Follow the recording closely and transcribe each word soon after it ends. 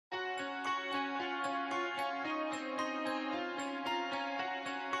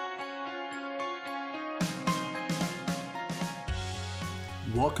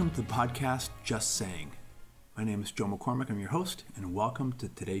Welcome to the podcast, Just Saying. My name is Joe McCormick. I'm your host, and welcome to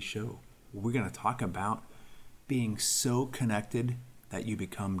today's show. We're going to talk about being so connected that you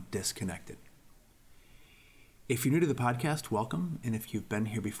become disconnected. If you're new to the podcast, welcome. And if you've been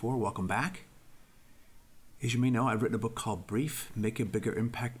here before, welcome back. As you may know, I've written a book called Brief, Make a Bigger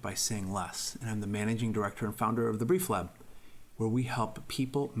Impact by Saying Less. And I'm the managing director and founder of the Brief Lab, where we help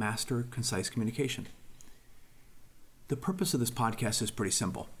people master concise communication. The purpose of this podcast is pretty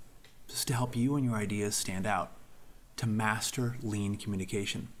simple. Just to help you and your ideas stand out, to master lean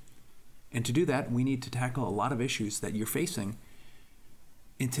communication. And to do that, we need to tackle a lot of issues that you're facing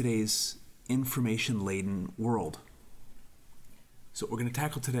in today's information-laden world. So what we're going to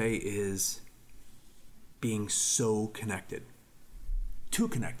tackle today is being so connected. Too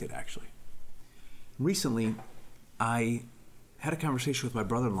connected, actually. Recently, I had a conversation with my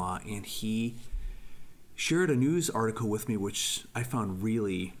brother-in-law, and he shared a news article with me which I found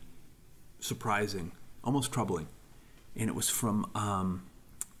really surprising, almost troubling. And it was from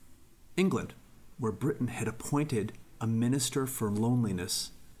England, where Britain had appointed a minister for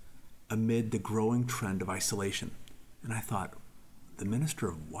loneliness amid the growing trend of isolation. And I thought, the minister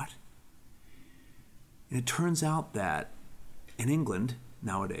of what? And it turns out that in England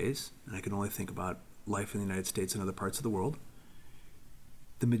nowadays, and I can only think about life in the United States and other parts of the world,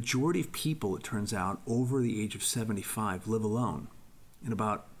 the majority of people, it turns out, over the age of 75 live alone. And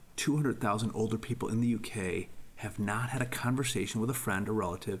about 200,000 older people in the UK have not had a conversation with a friend or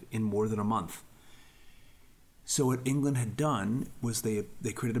relative in more than a month. So what England had done was they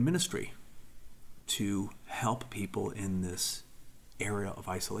created a ministry to help people in this area of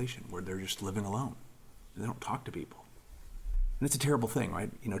isolation where they're just living alone. They don't talk to people. And it's a terrible thing, right?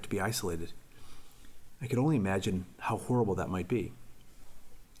 To be isolated. I could only imagine how horrible that might be.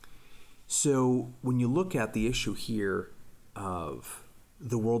 So when you look at the issue here of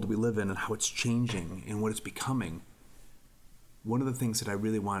the world we live in and how it's changing and what it's becoming, one of the things that I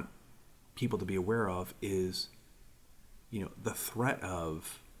really want people to be aware of is, the threat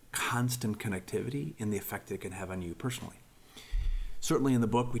of constant connectivity and the effect it can have on you personally. Certainly in the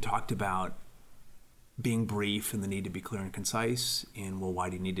book, we talked about being brief and the need to be clear and concise. And, why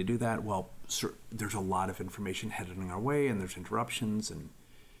do you need to do that? Well, there's a lot of information heading our way, and there's interruptions, and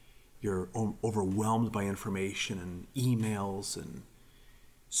you're overwhelmed by information and emails and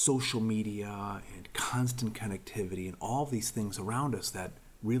social media and constant connectivity and all these things around us that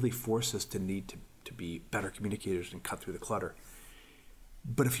really force us to need to be better communicators and cut through the clutter.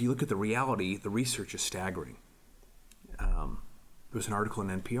 But if you look at the reality, the research is staggering. There was an article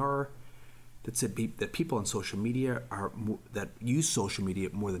in NPR that said that people on social media that use social media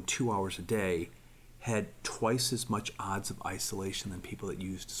more than 2 hours a day had twice as much odds of isolation than people that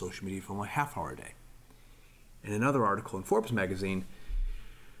used social media for only a half hour a day. In another article in Forbes magazine,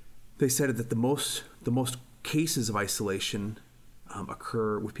 they said that the most cases of isolation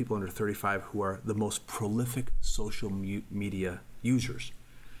occur with people under 35 who are the most prolific social media users.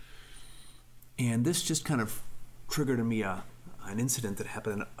 And this just kind of triggered in me an incident that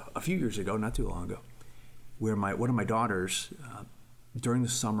happened a few years ago, not too long ago, where one of my daughters during the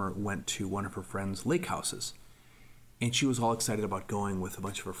summer went to one of her friends' lake houses. And she was all excited about going with a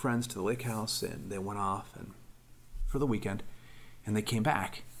bunch of her friends to the lake house, and they went off for the weekend, and they came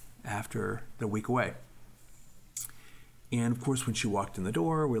back after the week away. And of course, when she walked in the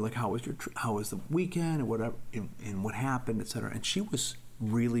door, we were like, how was the weekend, and whatever, and what happened, etc. And she was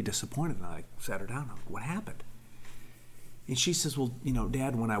really disappointed. And I sat her down. I'm like, what happened? And she says, well,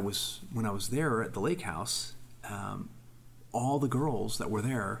 Dad, when I was there at the lake house, all the girls that were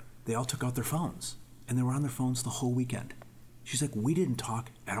there, they all took out their phones, and they were on their phones the whole weekend. She's like, we didn't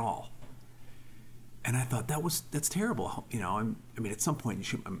talk at all. And I thought that's terrible. At some point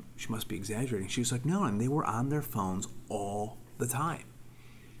she must be exaggerating. She was like, no, and they were on their phones all the time.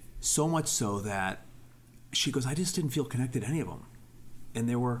 So much so that she goes, I just didn't feel connected to any of them. And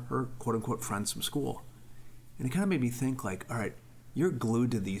they were her quote unquote friends from school. And it kind of made me think like, all right, you're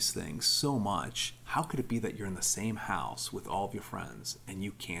glued to these things so much. How could it be that you're in the same house with all of your friends and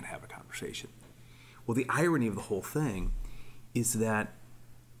you can't have a conversation? Well, the irony of the whole thing is that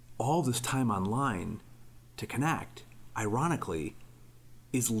all this time online to connect, ironically,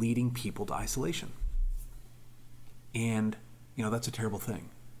 is leading people to isolation. And, that's a terrible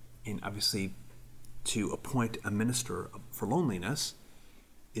thing. And obviously, to appoint a minister for loneliness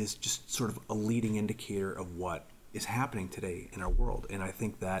is just sort of a leading indicator of what is happening today in our world. And I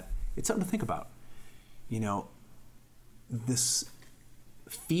think that it's something to think about. This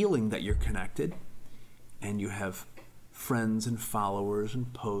feeling that you're connected and you have friends and followers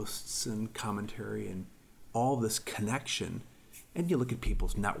and posts and commentary and all this connection And you look at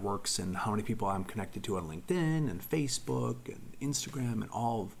people's networks and how many people I'm connected to on LinkedIn and Facebook and Instagram and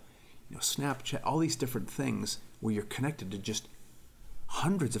all of, Snapchat, all these different things where you're connected to just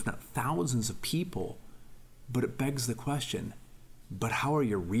hundreds, if not thousands of people. But it begs the question, but how are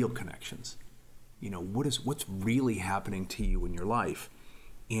your real connections? What's really happening to you in your life?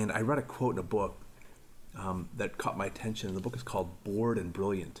 And I read a quote in a book that caught my attention. The book is called Bored and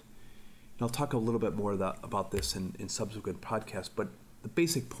Brilliant. And I'll talk a little bit more about this in subsequent podcasts, but the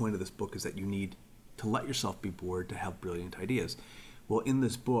basic point of this book is that you need to let yourself be bored to have brilliant ideas. Well, in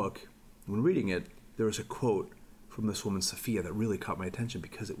this book, when reading it, there was a quote from this woman, Sophia, that really caught my attention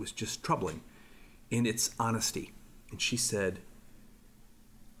because it was just troubling. And it's honesty. And she said,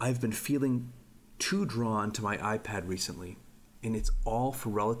 "I've been feeling too drawn to my iPad recently, and it's all for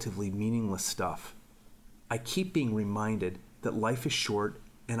relatively meaningless stuff. I keep being reminded that life is short,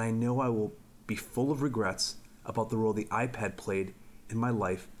 and I know I will be full of regrets about the role the iPad played in my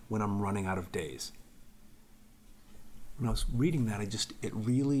life when I'm running out of days." When I was reading that,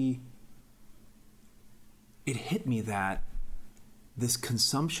 it hit me that this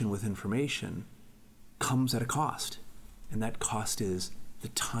consumption with information comes at a cost. And that cost is the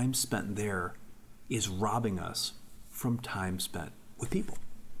time spent there is robbing us from time spent with people.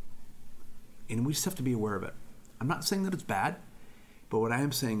 And we just have to be aware of it. I'm not saying that it's bad, but what I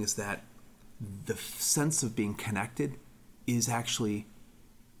am saying is that the sense of being connected is actually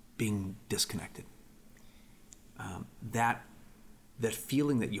being disconnected. That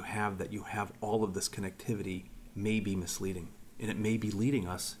feeling that you have all of this connectivity may be misleading, and it may be leading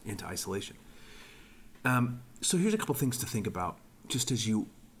us into isolation. So here's a couple things to think about, just as you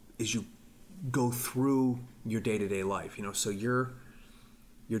go through your day-to-day life. So you're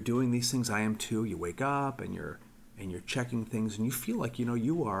doing these things. I am too. You wake up and you're checking things, and you feel like you're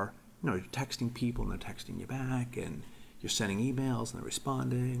texting people and they're texting you back, and you're sending emails and they're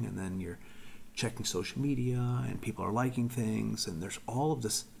responding, and then you're checking social media and people are liking things, and there's all of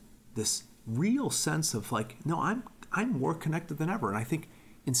this real sense of like, no, I'm more connected than ever. And I think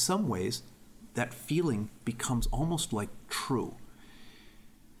in some ways that feeling becomes almost like true.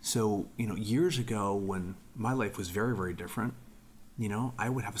 So, years ago when my life was very, very different, I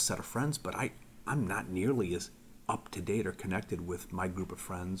would have a set of friends, but I'm not nearly as up to date or connected with my group of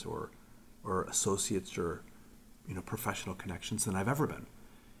friends or associates or, professional connections than I've ever been.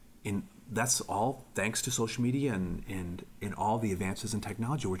 And that's all thanks to social media and all the advances in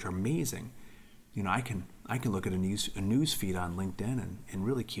technology, which are amazing. I can look at a news feed on LinkedIn and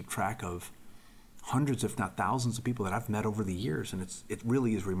really keep track of hundreds, if not thousands, of people that I've met over the years, and it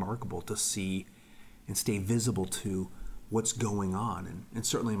really is remarkable to see and stay visible to what's going on. And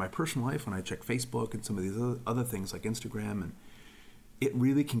certainly in my personal life, when I check Facebook and some of these other things like Instagram, and it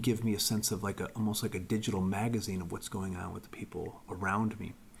really can give me a sense of almost like a digital magazine of what's going on with the people around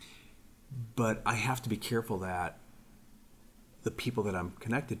me. But I have to be careful that the people that I'm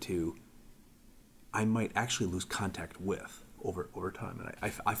connected to, I might actually lose contact with over time.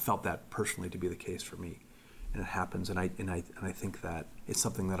 And I felt that personally to be the case for me. And it happens, and I think that it's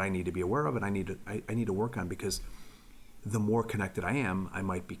something that I need to be aware of, and I need to work on, because the more connected I am, I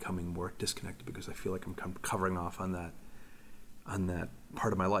might be becoming more disconnected because I feel like I'm covering off on that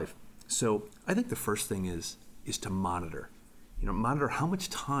part of my life. So I think the first thing is to monitor. Monitor how much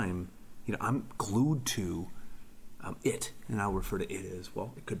time I'm glued to it, and I'll refer to it as,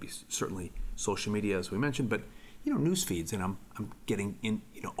 well, it could be certainly social media, as we mentioned, but news feeds, and I'm getting in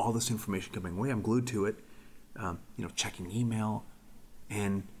all this information coming away. I'm glued to it, checking email,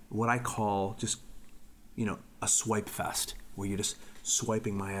 and what I call just a swipe fest, where you're just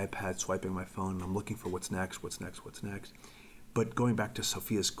swiping my iPad, swiping my phone, and I'm looking for what's next. But going back to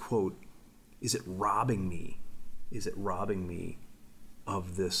Sophia's quote, is it robbing me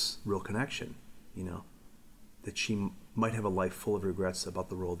of this real connection? That she might have a life full of regrets about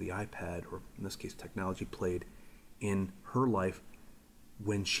the role the iPad, or in this case technology, played in her life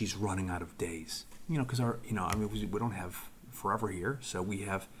when she's running out of days. Because we don't have forever here, so we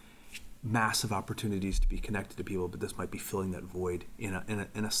have massive opportunities to be connected to people, but this might be filling that void in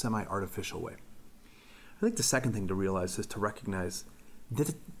a semi-artificial way. I think the second thing to realize is to recognize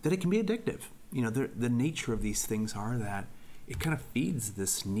that it can be addictive. The nature of these things are that it kind of feeds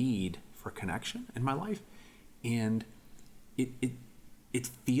this need for connection in my life, and it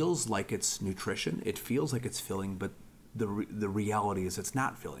feels like it's nutrition. It feels like it's filling, but the reality is it's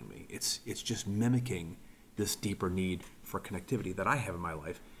not filling me. It's just mimicking this deeper need for connectivity that I have in my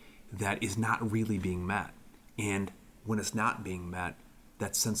life that is not really being met. And when it's not being met,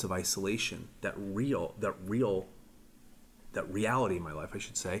 that sense of isolation, that reality in my life, I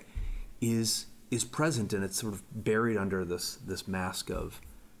should say, is is present, and it's sort of buried under this mask of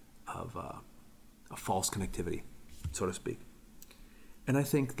a false connectivity, so to speak. And I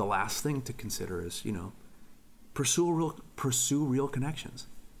think the last thing to consider is, pursue real connections.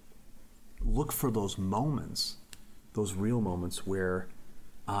 Look for those moments, those real moments where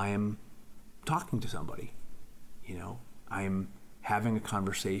I'm talking to somebody, I'm having a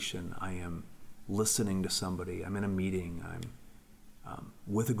conversation, I am listening to somebody, I'm in a meeting, I'm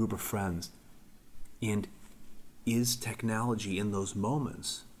with a group of friends. And is technology in those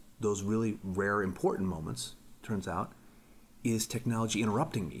moments, those really rare, important moments, turns out, is technology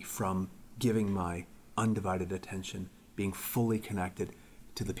interrupting me from giving my undivided attention, being fully connected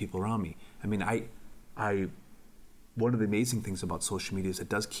to the people around me? I mean, I one of the amazing things about social media is it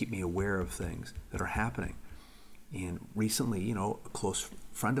does keep me aware of things that are happening. And recently, a close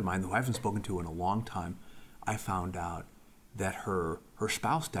friend of mine who I haven't spoken to in a long time, I found out that her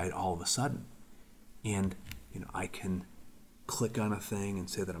spouse died all of a sudden. And, I can click on a thing and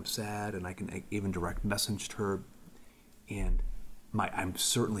say that I'm sad, and I can even direct message her. And I'm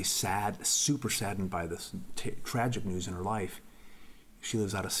certainly sad, super saddened by this tragic news in her life. She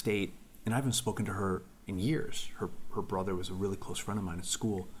lives out of state, and I haven't spoken to her in years. Her brother was a really close friend of mine at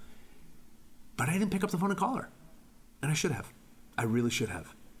school. But I didn't pick up the phone and call her. And I should have. I really should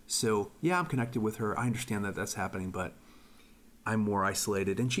have. So, yeah, I'm connected with her. I understand that that's happening, but I'm more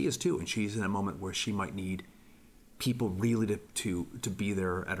isolated, and she is too. And she's in a moment where she might need people really to be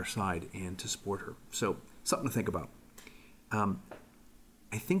there at her side and to support her. So, something to think about.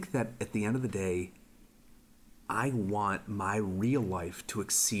 I think that at the end of the day, I want my real life to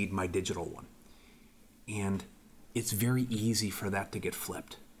exceed my digital one. And it's very easy for that to get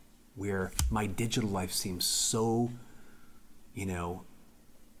flipped, where my digital life seems so,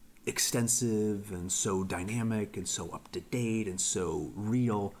 extensive and so dynamic and so up to date and so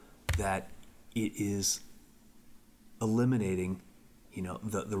real that it is eliminating,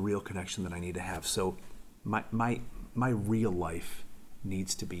 the real connection that I need to have. So my real life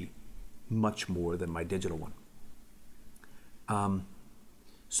needs to be much more than my digital one.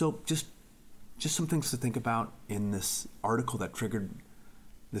 So just some things to think about in this article that triggered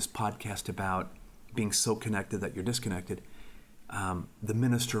this podcast about being so connected that you're disconnected. The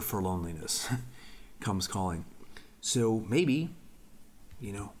Minister for Loneliness comes calling. So maybe,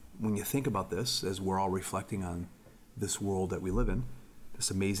 when you think about this, as we're all reflecting on this world that we live in, this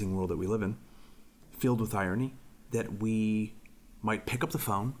amazing world that we live in, filled with irony, that we might pick up the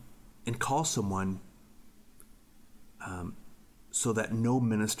phone and call someone so that no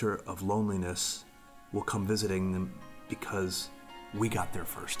minister of loneliness will come visiting them because we got there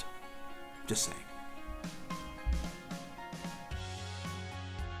first. Just saying.